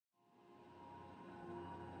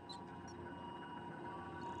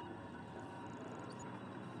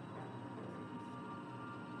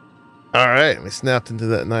All right, we snapped into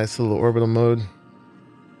that nice little orbital mode.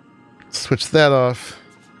 Switch that off.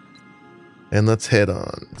 And let's head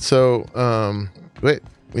on. So, wait,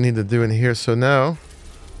 we need to do in here. So now,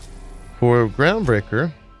 for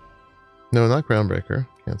Groundbreaker, no, not Groundbreaker,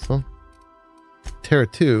 cancel. Terra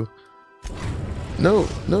 2. No,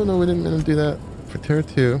 we didn't mean to do that. For Terra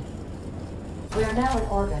 2. We are now in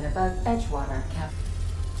orbit above Edgewater, Captain.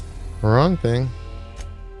 Wrong thing.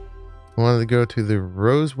 I wanted to go to the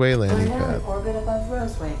Roseway landing We're now pad. in orbit above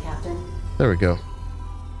Roseway, Captain. There we go.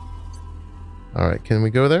 All right, can we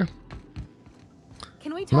go there?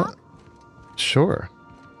 Can we talk? Sure.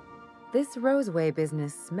 This Roseway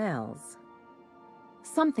business smells.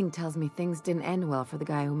 Something tells me things didn't end well for the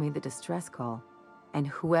guy who made the distress call. And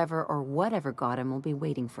whoever or whatever got him will be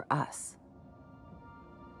waiting for us.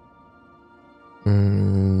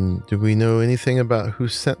 Do we know anything about who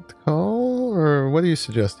sent the call, or what are you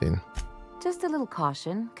suggesting? Just a little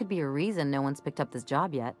caution. Could be a reason no one's picked up this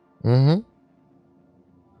job yet. Mm-hmm.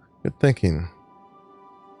 Good thinking.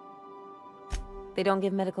 They don't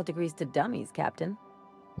give medical degrees to dummies, Captain.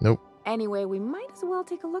 Nope. Anyway, we might as well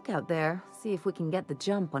take a look out there. See if we can get the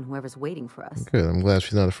jump on whoever's waiting for us. Good. I'm glad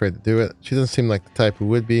she's not afraid to do it. She doesn't seem like the type who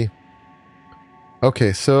would be.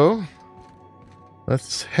 Okay, so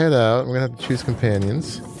let's head out. We're gonna have to choose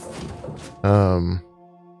companions.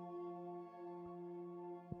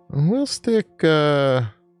 We'll stick. Yeah,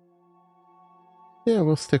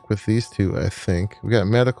 we'll stick with these two. I think we got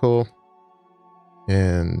medical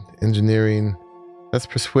and engineering. That's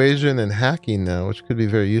persuasion and hacking now, which could be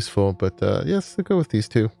very useful. But yes, let's go with these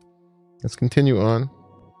two. Let's continue on.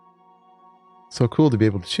 So cool to be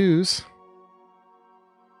able to choose.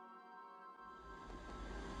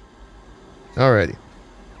 Alrighty.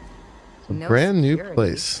 So No brand new security.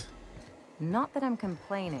 place. Not that I'm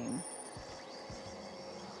complaining.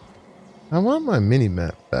 I want my mini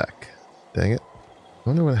map back. Dang it. I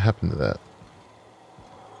wonder what happened to that.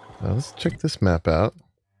 Let's check this map out.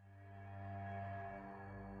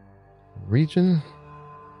 Region.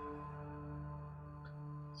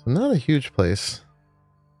 So not a huge place.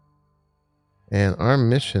 And our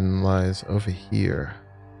mission lies over here.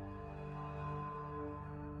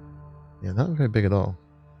 Yeah, not very big at all.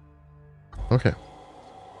 Okay.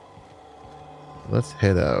 Let's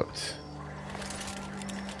head out.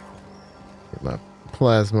 Get my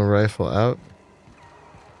plasma rifle out.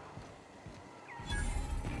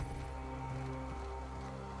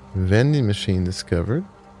 Vending machine discovered.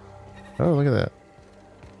 Oh, look at that.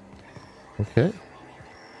 Okay.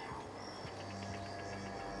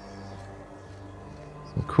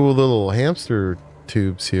 Some cool little hamster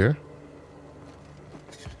tubes here.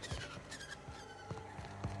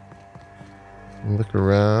 Look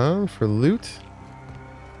around for loot.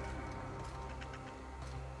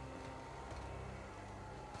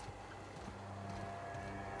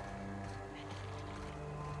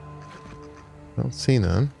 Don't see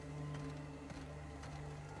none.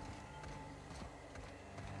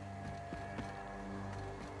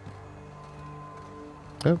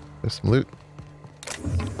 Oh, there's some loot.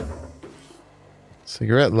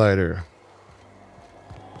 Cigarette lighter.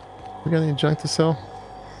 We got any junk to sell?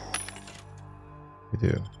 We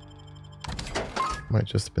do. Might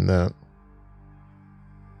just have been that.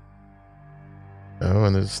 Oh,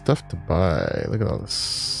 and there's stuff to buy. Look at all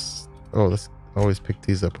this. Oh, let's always pick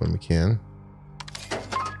these up when we can.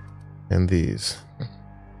 And these.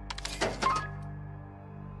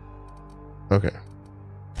 Okay.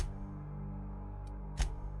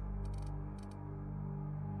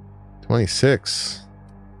 $26.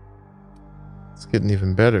 It's getting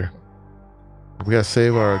even better. We gotta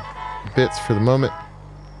save our bits for the moment.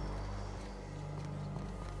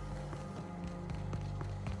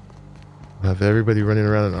 We'll have everybody running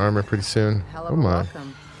around in armor pretty soon. Hell Oh of a my.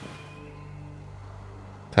 welcome.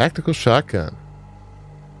 Tactical shotgun.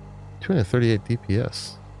 238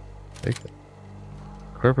 DPS. Take it.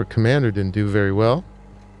 Corporate commander didn't do very well.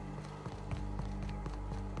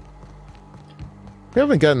 We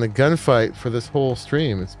haven't gotten a gunfight for this whole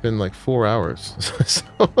stream. It's been like 4 hours. So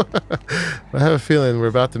I have a feeling we're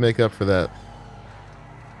about to make up for that.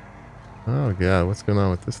 Oh god, what's going on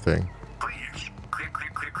with this thing?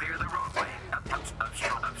 Clear the roadway.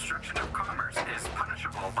 Obstruction of commerce is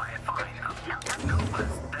punishable by a fine of no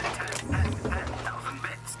less than 10,000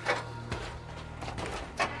 bits.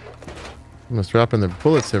 Almost dropping their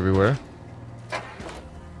bullets everywhere.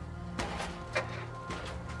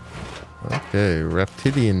 Okay,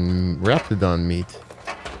 Raptidon meat.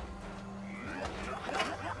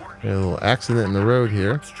 A little accident in the road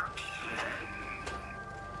here.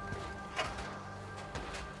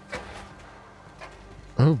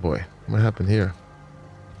 Oh boy, what happened here?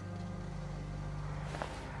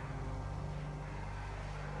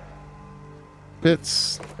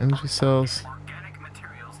 bits, energy cells, Organic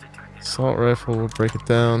materials detected. assault rifle, we'll break it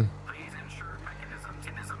down. Please ensure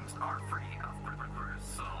mechanisms are free of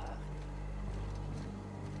bristle.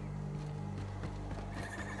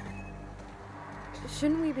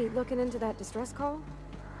 Shouldn't we be looking into that distress call?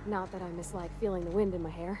 Not that I mislike feeling the wind in my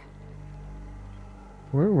hair.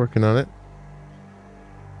 We're working on it.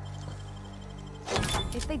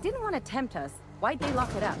 If they didn't want to tempt us, why'd they lock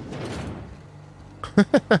it up?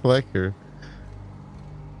 I like her.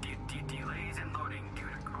 Delays in loading due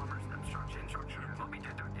to commerce obstruction will be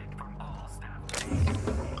deducted from all staff.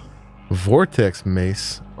 Vortex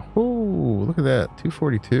mace. Oh, look at that.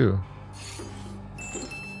 242.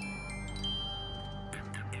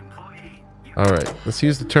 Alright, let's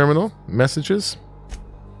use the terminal. Messages.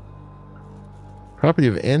 Property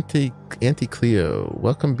of Anti-Cleo.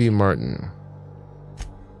 Welcome, B. Martin.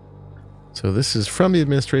 So this is from the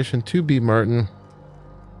administration to B. Martin.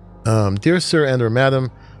 Dear Sir and or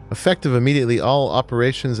Madam, effective immediately, all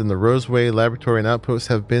operations in the Roseway laboratory and outpost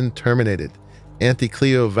have been terminated.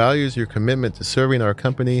 Anti-Cleo values your commitment to serving our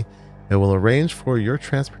company and will arrange for your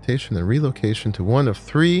transportation and relocation to one of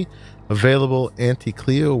 3 available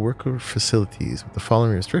Anti-Cleo worker facilities with the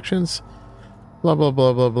following restrictions. Blah, blah,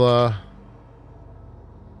 blah, blah, blah.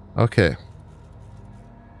 Okay.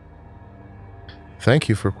 Thank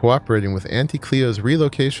you for cooperating with Anti-Cleo's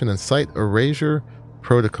relocation and site erasure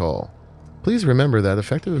protocol. Please remember that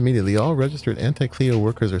effective immediately, all registered Anti-Cleo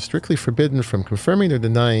workers are strictly forbidden from confirming or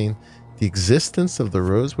denying the existence of the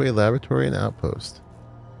Roseway laboratory and outpost.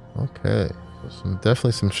 Okay. So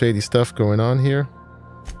definitely some shady stuff going on here.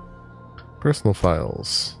 Personal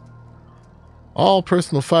files. All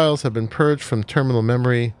personal files have been purged from terminal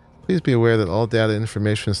memory. Please be aware that all data and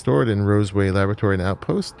information stored in Roseway laboratory and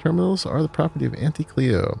outpost terminals are the property of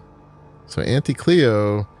Anti-Cleo. So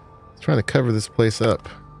Anti-Cleo is trying to cover this place up.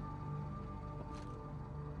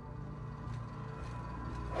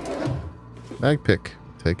 Mag pick.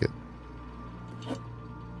 Take it.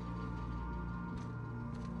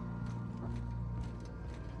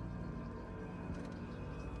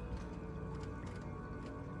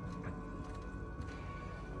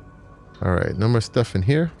 Alright, no more stuff in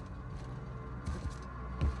here.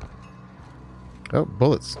 Oh,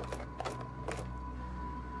 bullets.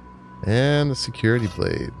 And the security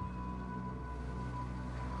blade.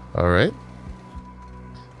 Alright.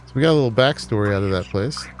 So we got a little backstory out of that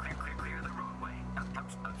place.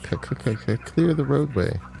 Clear the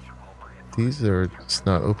roadway. These are just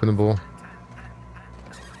not openable.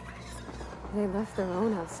 They left their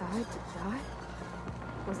own outside to die?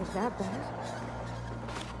 Was it that bad?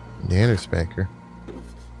 Nanner spanker.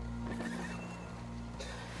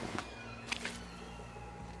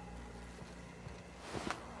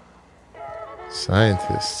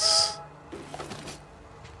 Scientists.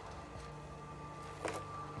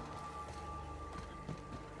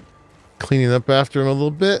 Cleaning up after him a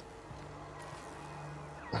little bit.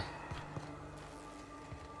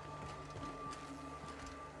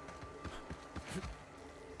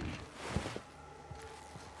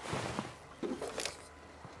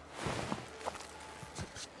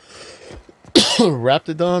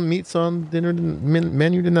 Raptidon meats on dinner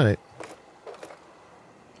menu tonight.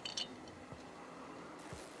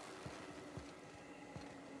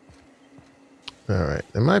 Alright,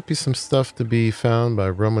 there might be some stuff to be found by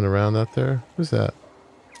roaming around out there. Who's that?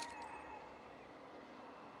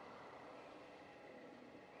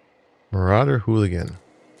 Marauder Hooligan.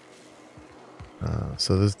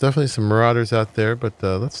 So there's definitely some marauders out there, but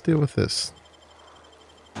let's deal with this.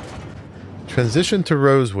 Transition to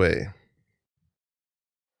Roseway.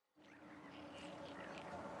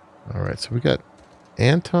 Alright, so we got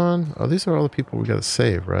Anton. Oh, these are all the people we got to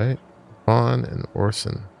save, right? Vaughn and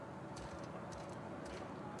Orson.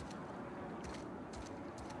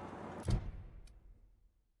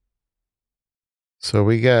 So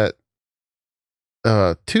we got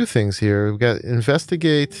 2 things here. We got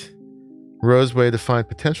investigate Roseway to find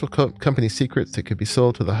potential company secrets that could be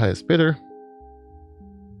sold to the highest bidder.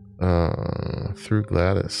 Through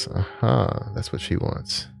Gladys. Aha, that's what she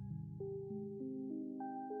wants.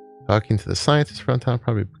 Talking to the scientist front town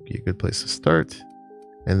probably be a good place to start.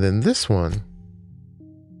 And then this one.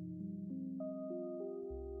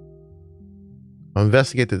 I'll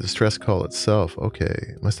investigate the distress call itself.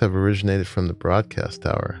 Okay. It must have originated from the broadcast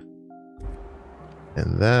tower.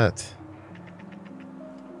 And that...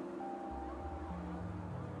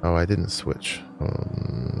 Oh, I didn't switch.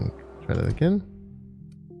 Try that again.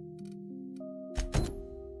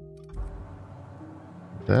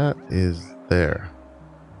 That is there.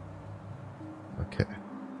 Okay.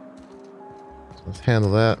 So let's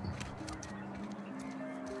handle that.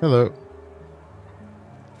 Hello.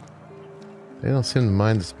 They don't seem to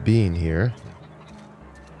mind us being here.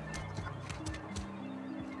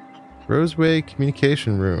 Roseway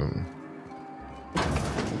communication room.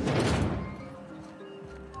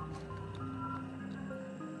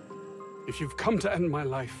 If you've come to end my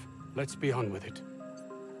life, let's be on with it.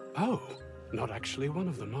 Oh, not actually one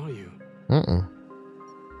of them, are you?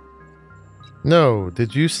 No,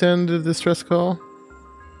 did you send a distress call?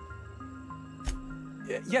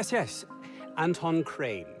 Yes. Anton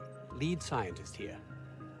Crane, lead scientist here.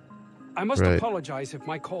 I must Right. apologize if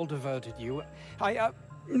my call diverted you. I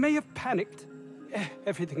may have panicked.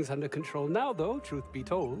 Everything's under control now, though, truth be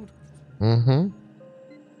told. Mm-hmm.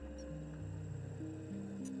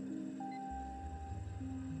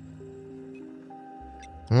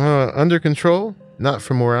 Under control? Not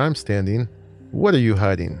from where I'm standing. What are you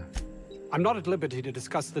hiding? I'm not at liberty to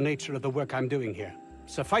discuss the nature of the work I'm doing here.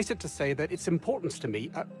 Suffice it to say that its importance to me,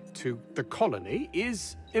 to the colony,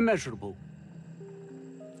 is immeasurable.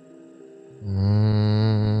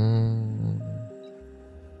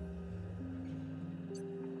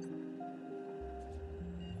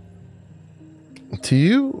 To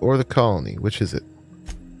you or the colony? Which is it?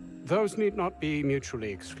 Those need not be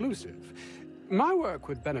mutually exclusive. My work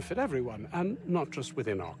would benefit everyone, and not just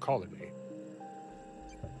within our colony.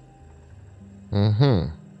 Mm-hmm.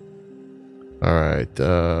 All right.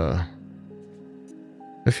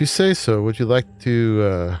 If you say so, would you like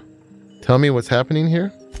to tell me what's happening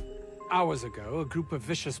here? Hours ago, a group of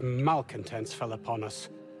vicious malcontents fell upon us,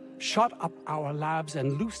 shot up our labs,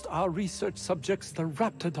 and loosed our research subjects, the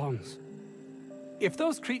Raptidons. If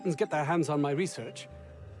those cretins get their hands on my research,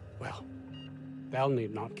 well, they'll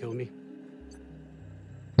need not kill me.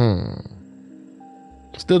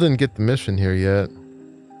 Still didn't get the mission here yet.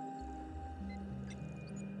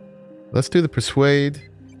 Let's do the persuade.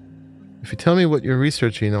 If you tell me what you're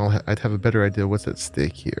researching, I'd have a better idea what's at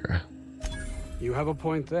stake here. You have a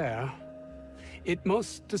point there. It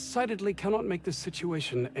most decidedly cannot make the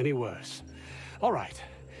situation any worse. All right.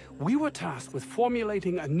 We were tasked with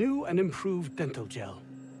formulating a new and improved dental gel.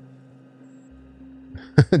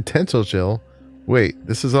 Dental gel? Wait,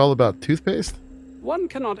 this is all about toothpaste? One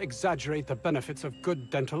cannot exaggerate the benefits of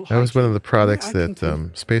good dental That was one of the products I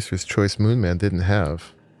that Spacer's Choice Moonman didn't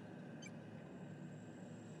have.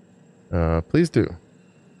 Please do.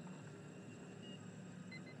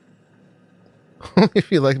 Only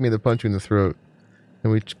if you'd like me to punch you in the throat.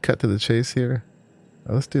 Can we cut to the chase here?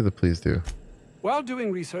 Let's do the please do. While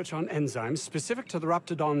doing research on enzymes specific to the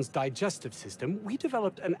Raptidon's digestive system, we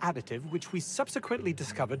developed an additive which we subsequently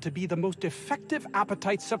discovered to be the most effective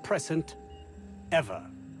appetite suppressant ever.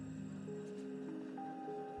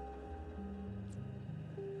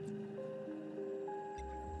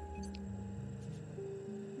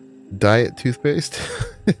 Diet toothpaste?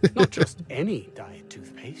 Not just any diet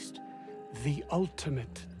toothpaste, the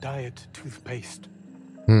ultimate diet toothpaste.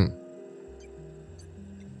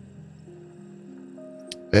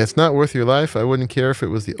 It's not worth your life. I wouldn't care if it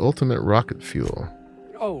was the ultimate rocket fuel.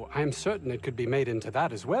 Oh, I'm certain it could be made into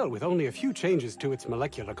that as well, with only a few changes to its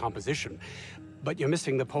molecular composition. But you're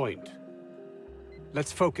missing the point.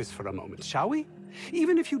 Let's focus for a moment, shall we?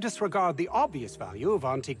 Even if you disregard the obvious value of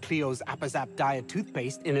Auntie Cleo's Appazap diet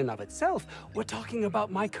toothpaste in and of itself, we're talking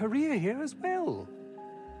about my career here as well.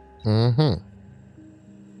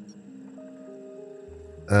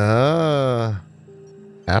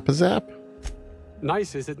 Appazap?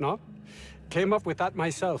 Nice, is it not? Came up with that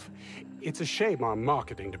myself. It's a shame our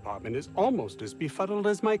marketing department is almost as befuddled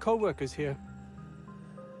as my co-workers here.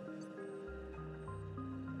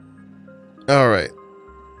 All right.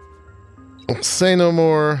 Say no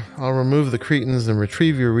more. I'll remove the cretins and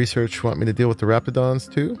retrieve your research. Want me to deal with the Raptidons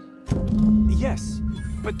too? Yes,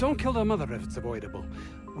 but don't kill their mother if it's avoidable.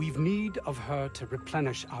 We've need of her to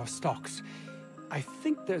replenish our stocks. I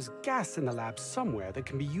think there's gas in the lab somewhere that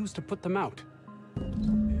can be used to put them out.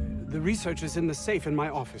 The research is in the safe in my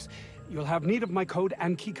office. You'll have need of my code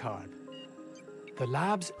and keycard. The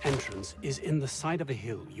lab's entrance is in the side of a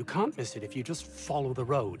hill. You can't miss it if you just follow the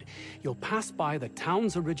road. You'll pass by the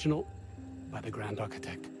town's original... by the Grand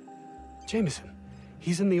Architect. Jameson.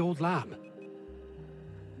 He's in the old lab.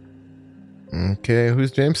 Okay,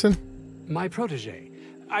 who's Jameson? My protege.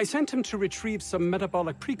 I sent him to retrieve some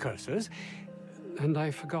metabolic precursors, and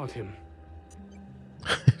I forgot him.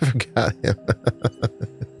 I forgot him.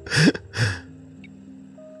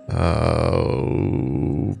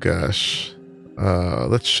 Oh gosh.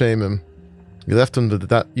 Let's shame him. You left him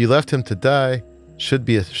to die. Should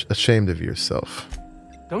be ashamed of yourself.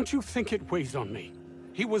 Don't you think it weighs on me?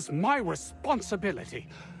 He was my responsibility.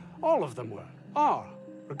 All of them are,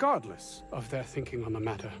 regardless of their thinking on the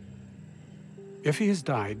matter. If he has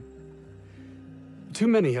died, Too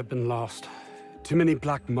many have been lost. Too many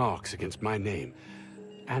black marks against my name.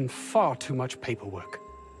 And far too much paperwork.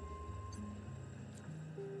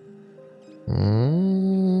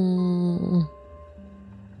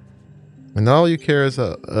 And all you care is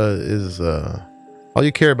all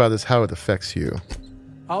you care about is how it affects you.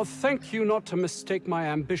 I'll thank you not to mistake my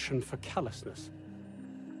ambition for callousness.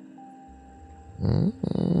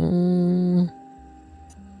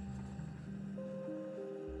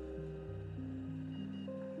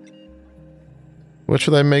 What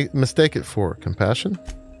should I mistake it for? Compassion?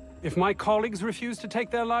 If my colleagues refuse to take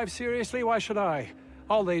their lives seriously, why should I?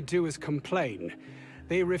 All they do is complain.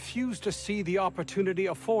 They refuse to see the opportunity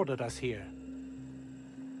afforded us here.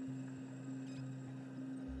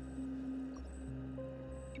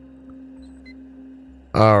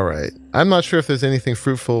 All right. I'm not sure if there's anything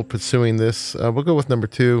fruitful pursuing this. We'll go with number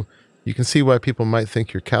 2. You can see why people might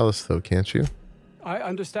think you're callous, though, can't you? I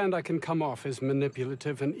understand I can come off as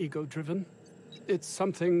manipulative and ego-driven. It's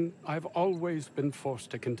something I've always been forced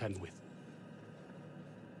to contend with.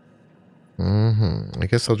 I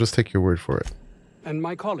guess I'll just take your word for it. And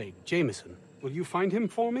my colleague, Jameson, will you find him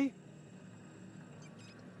for me?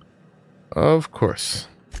 Of course.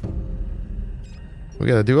 We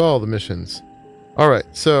gotta do all the missions. Alright,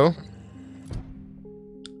 so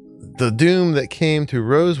the doom that came to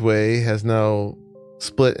Roseway has now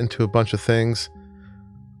split into a bunch of things.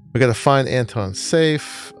 We gotta find Anton's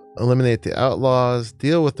safe, eliminate the outlaws,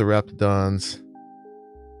 deal with the Raptidons,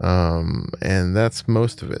 and that's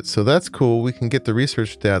most of it. So that's cool. We can get the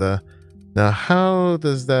research data. Now, how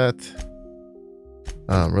does that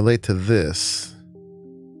relate to this?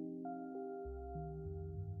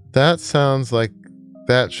 That sounds like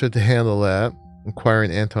that should handle that.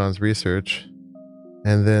 Acquiring Anton's research.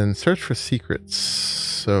 And then search for secrets.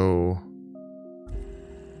 So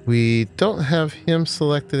we don't have him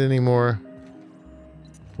selected anymore.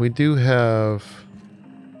 We do have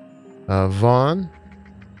Vaughn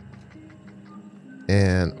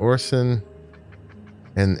and Orson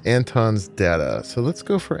and Anton's data. So let's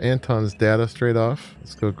go for Anton's data straight off.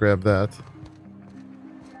 Let's go grab that.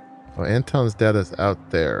 Oh, Anton's data is out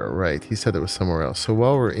there. Right. He said it was somewhere else. So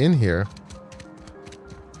while we're in here,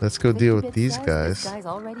 let's go deal with these guys. This guy's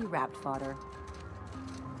already wrapped fodder.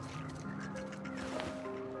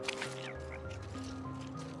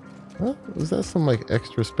 Huh? Was that some like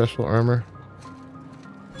extra special armor?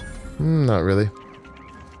 Not really.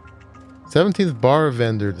 17th bar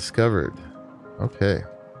vendor discovered. Okay.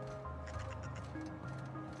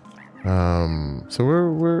 So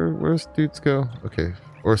where's dudes go? Okay,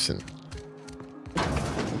 Orson.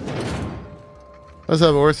 What's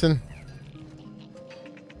up, Orson?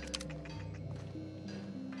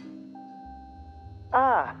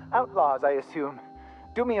 Ah, outlaws, I assume.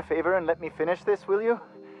 Do me a favor and let me finish this, will you?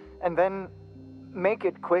 And then make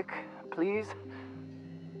it quick, please.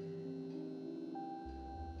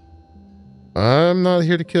 I'm not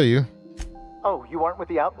here to kill you. Oh, you aren't with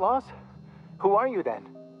the outlaws? Who are you then?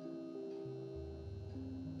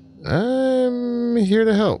 I'm here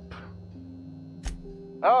to help.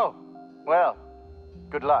 Oh, well,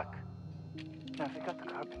 good luck. Now, if you got the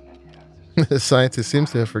carbon in here, The scientist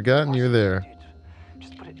seems to have forgotten you're there.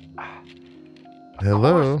 just put it.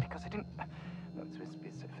 Hello. Of course, because I didn't.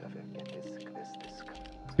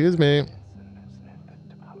 Excuse me.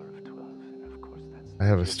 I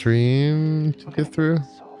have a stream to get through.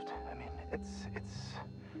 I mean,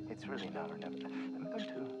 it's really not. I'm going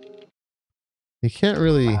to. You can't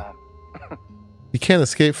really. You can't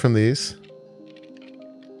escape from these.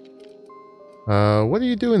 What are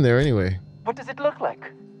you doing there anyway? What does it look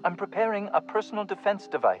like? I'm preparing a personal defense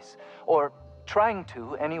device, or trying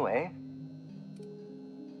to anyway.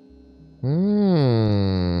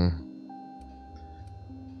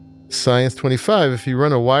 Science 25. If you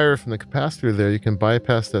run a wire from the capacitor there, you can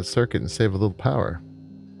bypass that circuit and save a little power.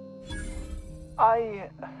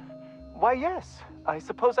 Why, yes. I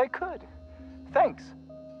suppose I could. Thanks.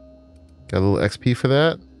 Got a little XP for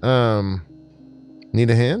that. Need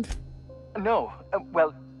a hand? No.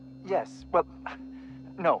 Well, yes. Well,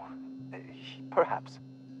 no. Perhaps.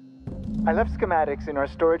 I left schematics in our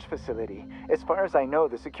storage facility. As far as I know,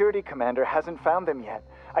 the security commander hasn't found them yet.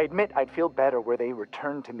 I admit I'd feel better were they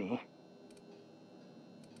returned to me.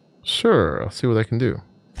 Sure, I'll see what I can do.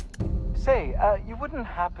 Say, you wouldn't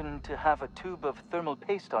happen to have a tube of thermal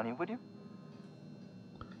paste on you, would you?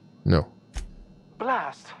 No.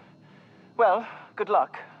 Blast. Well, good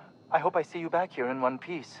luck. I hope I see you back here in one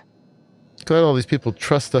piece. Glad all these people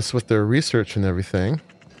trust us with their research and everything.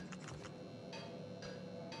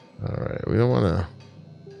 Alright, we don't want to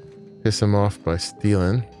piss them off by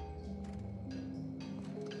stealing.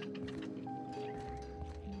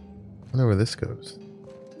 wonder where this goes.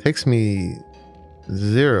 Takes me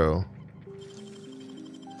 0.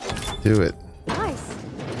 Do it. Nice.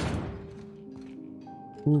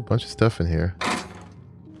 Ooh, bunch of stuff in here.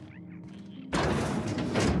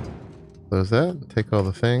 Close that. Take all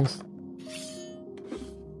the things.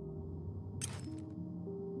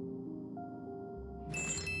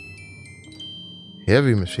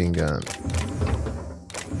 Heavy machine gun.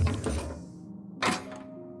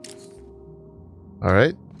 All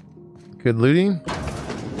right. Good looting.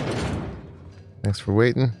 Thanks for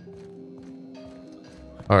waiting.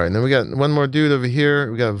 All right, and then we got one more dude over here.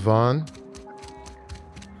 We got Vaughn.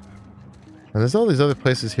 And there's all these other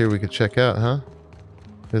places here we could check out, huh?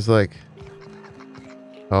 There's like...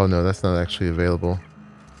 Oh no, that's not actually available.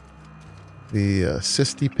 The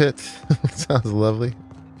Sisty Pit. Sounds lovely.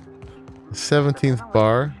 The 17th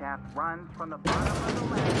bar.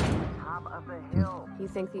 You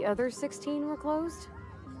think the other 16 were closed?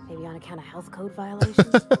 Maybe on account of health code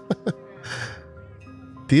violations?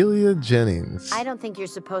 Delia Jennings. I don't think you're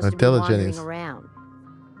supposed to be Della wandering Jennings. around.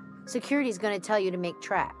 Security's going to tell you to make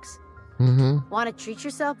tracks. Mm-hmm. Want to treat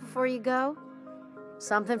yourself before you go?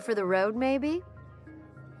 Something for the road, maybe?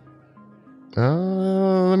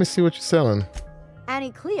 Let me see what you're selling.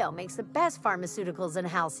 Annie Cleo makes the best pharmaceuticals in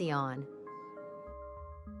Halcyon.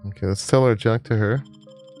 Okay, let's sell our junk to her.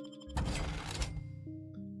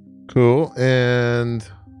 Cool, and...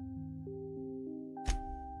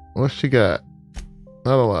 What's she got?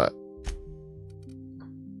 Not a lot.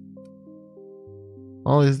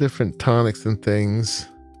 All these different tonics and things.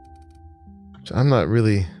 Which I'm not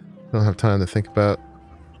really... Don't have time to think about.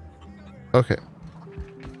 Okay.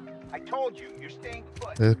 I told you, you're staying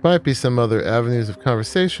put. There might be some other avenues of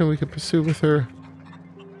conversation we could pursue with her.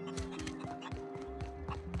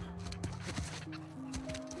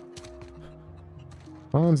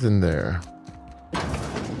 Vaughn's in there.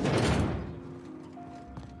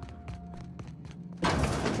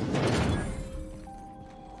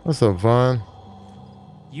 What's up, Vaughn?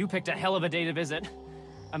 You picked a hell of a day to visit.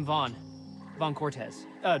 I'm Vaughn. Vaughn Cortez.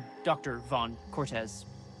 Dr. Vaughn Cortez.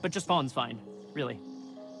 But just Vaughn's fine, really.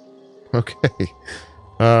 Okay.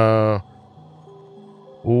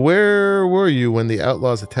 Where were you when the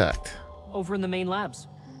outlaws attacked? Over in the main labs.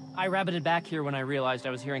 I rabbited back here when I realized I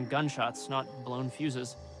was hearing gunshots, not blown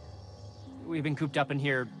fuses. We've been cooped up in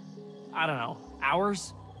here, I don't know,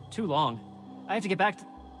 hours? Too long. I have to get back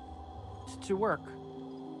to work.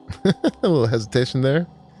 A little hesitation there.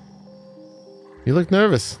 You look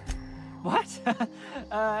nervous. What?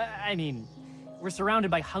 I mean, we're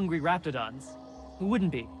surrounded by hungry raptidons. Who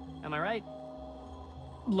wouldn't be? Am I right?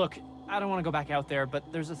 Look, I don't want to go back out there,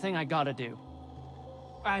 but there's a thing I gotta do.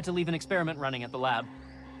 I had to leave an experiment running at the lab.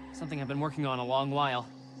 Something I've been working on a long while.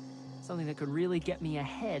 Something that could really get me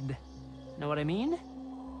ahead. Know what I mean?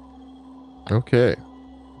 Okay.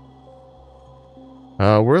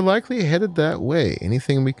 We're likely headed that way.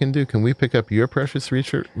 Anything we can do? Can we pick up your precious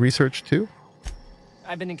research too?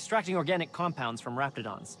 I've been extracting organic compounds from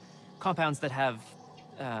raptidons. Compounds that have,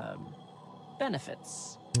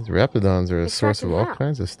 benefits. These raptidons are a source of all how?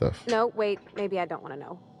 kinds of stuff. No, wait, maybe I don't want to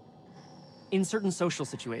know. In certain social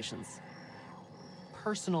situations.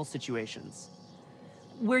 Personal situations.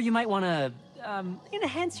 Where you might want to,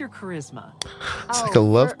 enhance your charisma. It's like a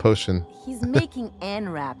love potion. He's making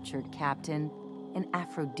enraptured, Captain. An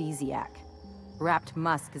aphrodisiac. Wrapped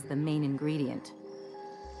musk is the main ingredient.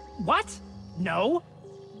 What? No?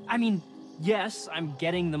 I mean, yes, I'm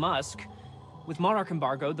getting the musk. With Monarch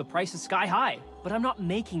embargo, the price is sky high, but I'm not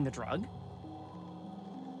making the drug.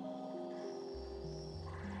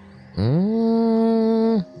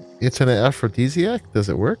 It's an aphrodisiac? Does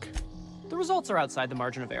it work? The results are outside the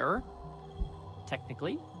margin of error.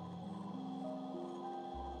 Technically.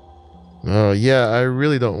 Oh, yeah, I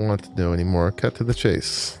really don't want to know anymore. Cut to the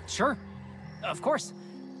chase. Sure. Of course.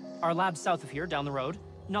 Our lab's south of here, down the road.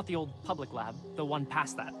 Not the old public lab, the one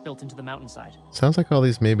past that, built into the mountainside. Sounds like all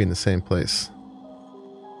these may be in the same place.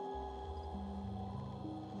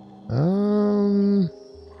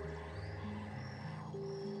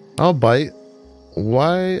 I'll bite.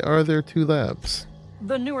 Why are there two labs?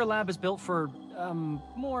 The newer lab is built for,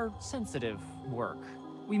 more sensitive work.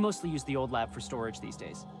 We mostly use the old lab for storage these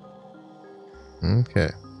days. Okay.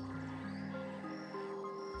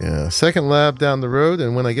 Yeah, second lab down the road,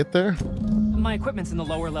 and when I get there? My equipment's in the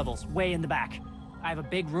lower levels, way in the back. I have a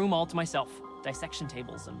big room all to myself, dissection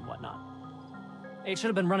tables and whatnot. It should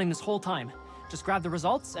have been running this whole time. Just grab the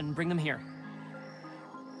results and bring them here.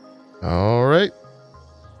 All right.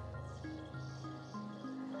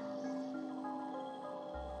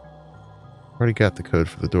 Already got the code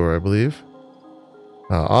for the door, I believe.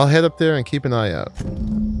 I'll head up there and keep an eye out.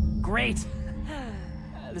 great!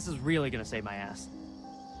 This is really gonna save my ass.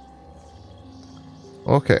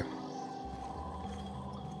 Okay.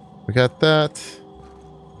 We got that.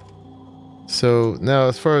 So now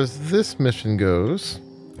as far as this mission goes,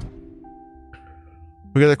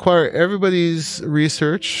 we gotta acquire everybody's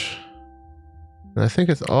research. And I think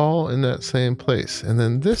it's all in that same place. And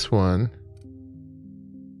then this one,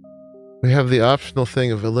 we have the optional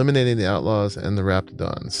thing of eliminating the outlaws and the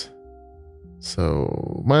raptidons.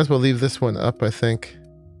 So might as well leave this one up, I think.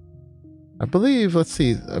 I believe, let's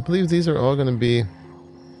see, I believe these are all going to be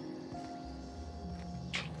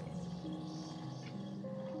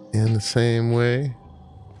in the same way.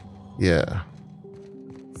 Yeah.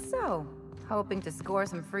 So, hoping to score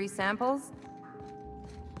some free samples?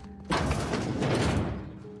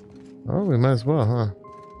 Oh, we might as well, huh?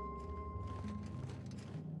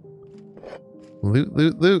 Loot,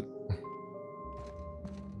 loot, loot.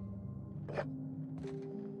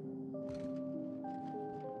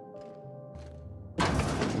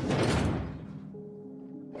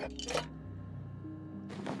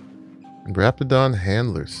 Raptidon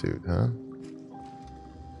handler suit, huh?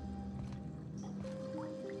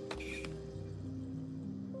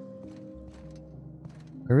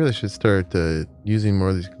 I really should start using more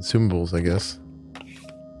of these consumables, I guess.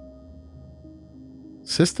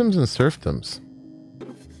 Systems and serfdoms.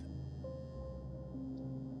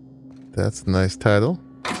 That's a nice title.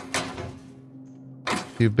 A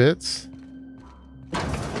few bits.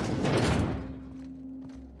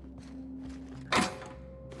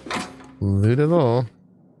 Loot it all.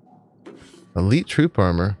 Elite troop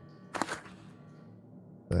armor.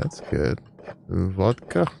 That's good.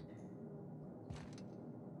 Vodka.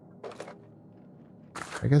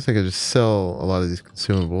 I guess I could just sell a lot of these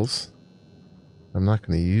consumables. I'm not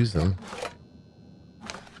going to use them.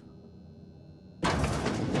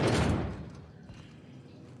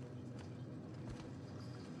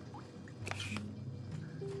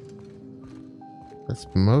 That's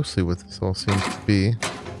mostly what this all seems to be.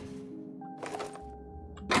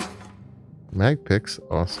 Mag picks,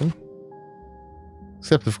 awesome.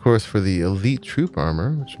 Except, of course, for the elite troop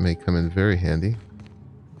armor, which may come in very handy.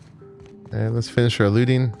 And let's finish our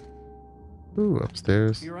looting. Ooh,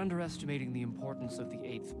 upstairs. You're underestimating the importance of the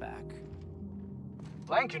 8th back.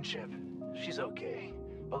 Blankenship, she's okay.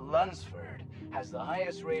 But Lunsford has the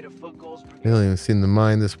highest rate of foot goals per I don't even seem to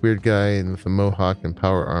mind this weird guy and with the mohawk and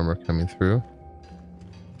power armor coming through.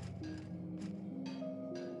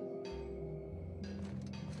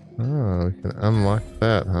 Oh, we can unlock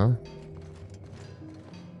that, huh?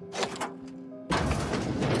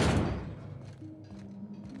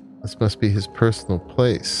 This must be his personal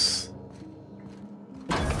place.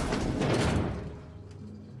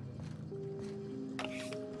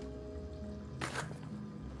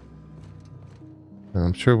 And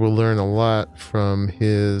I'm sure we'll learn a lot from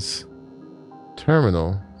his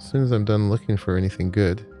terminal as soon as I'm done looking for anything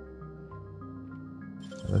good.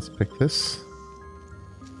 Let's pick this.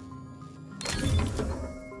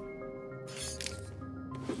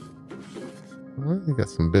 Well, you got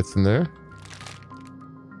some bits in there.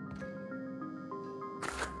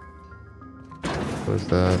 Close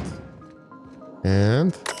that.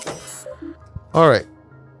 And all right.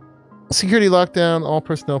 Security lockdown. All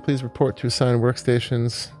personnel please report to assigned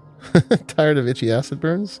workstations. Tired of itchy acid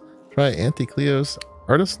burns? Try Auntie Cleo's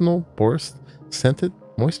Artisanal Borscht Scented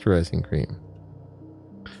Moisturizing Cream.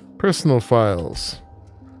 Personal files.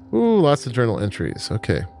 Ooh, lots of journal entries.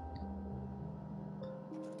 Okay.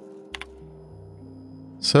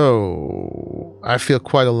 So, I feel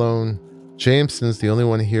quite alone. Jameson's the only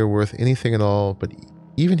one here worth anything at all, but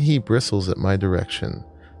even he bristles at my direction.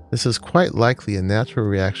 This is quite likely a natural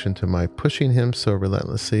reaction to my pushing him so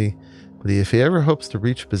relentlessly, but if he ever hopes to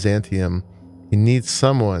reach Byzantium, he needs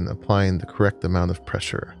someone applying the correct amount of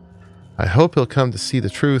pressure. I hope he'll come to see the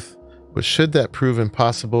truth, but should that prove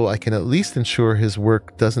impossible, I can at least ensure his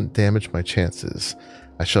work doesn't damage my chances.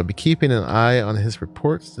 I shall be keeping an eye on his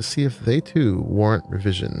reports to see if they too warrant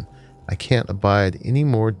revision. I can't abide any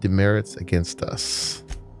more demerits against us.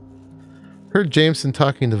 Heard Jameson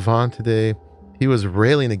talking to Vaughn today. He was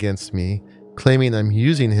railing against me, claiming I'm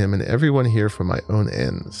using him and everyone here for my own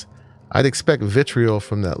ends. I'd expect vitriol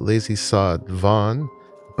from that lazy sod Vaughn,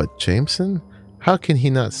 but Jameson? How can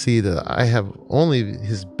he not see that I have only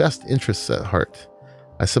his best interests at heart?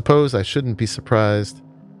 I suppose I shouldn't be surprised.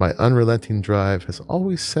 My unrelenting drive has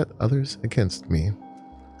always set others against me.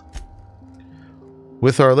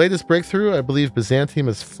 With our latest breakthrough, I believe Byzantium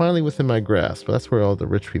is finally within my grasp. That's where all the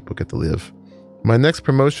rich people get to live. My next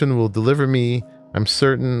promotion will deliver me, I'm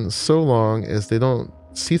certain, so long as they don't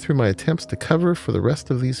see through my attempts to cover for the rest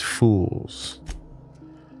of these fools.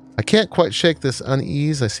 I can't quite shake this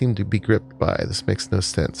unease I seem to be gripped by. This makes no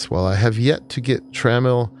sense. While I have yet to get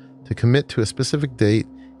Trammell to commit to a specific date,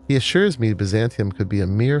 he assures me Byzantium could be a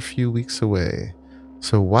mere few weeks away.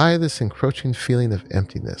 So why this encroaching feeling of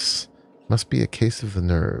emptiness? Must be a case of the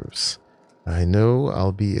nerves. I know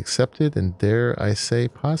I'll be accepted and, dare I say,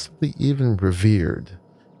 possibly even revered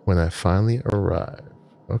when I finally arrive.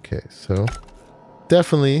 Okay, so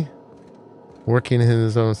definitely working in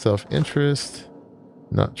his own self-interest,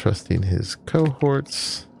 not trusting his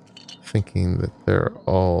cohorts, thinking that they're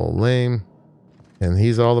all lame, and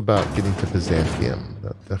he's all about getting to Byzantium.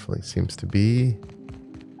 That definitely seems to be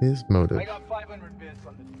his motive. I got 500 bids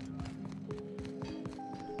on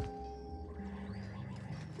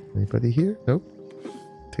the... Anybody here? Nope.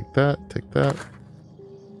 Take that, take that.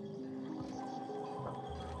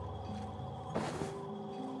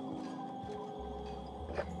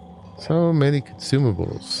 So many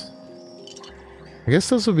consumables. I guess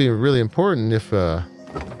those would be really important if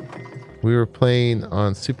we were playing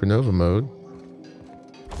on supernova mode.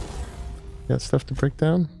 Got stuff to break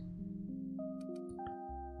down?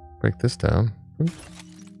 Break this down. And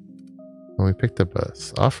we picked up a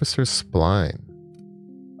officer's spline.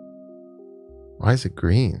 Why is it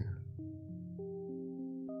green?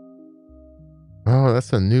 Oh,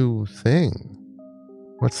 that's a new thing.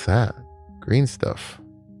 What's that? Green stuff.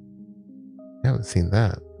 I haven't seen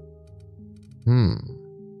that.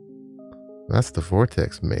 That's the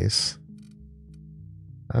vortex mace.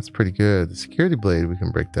 That's pretty good. The security blade we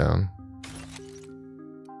can break down.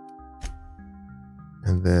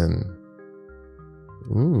 And then...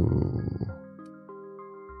 Ooh.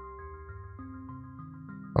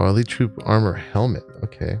 Oh, elite troop armor helmet.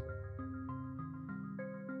 Okay.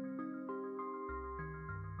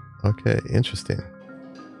 Okay, interesting.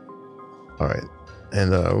 Alright.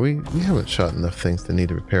 And we haven't shot enough things to need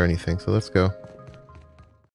to repair anything, so let's go.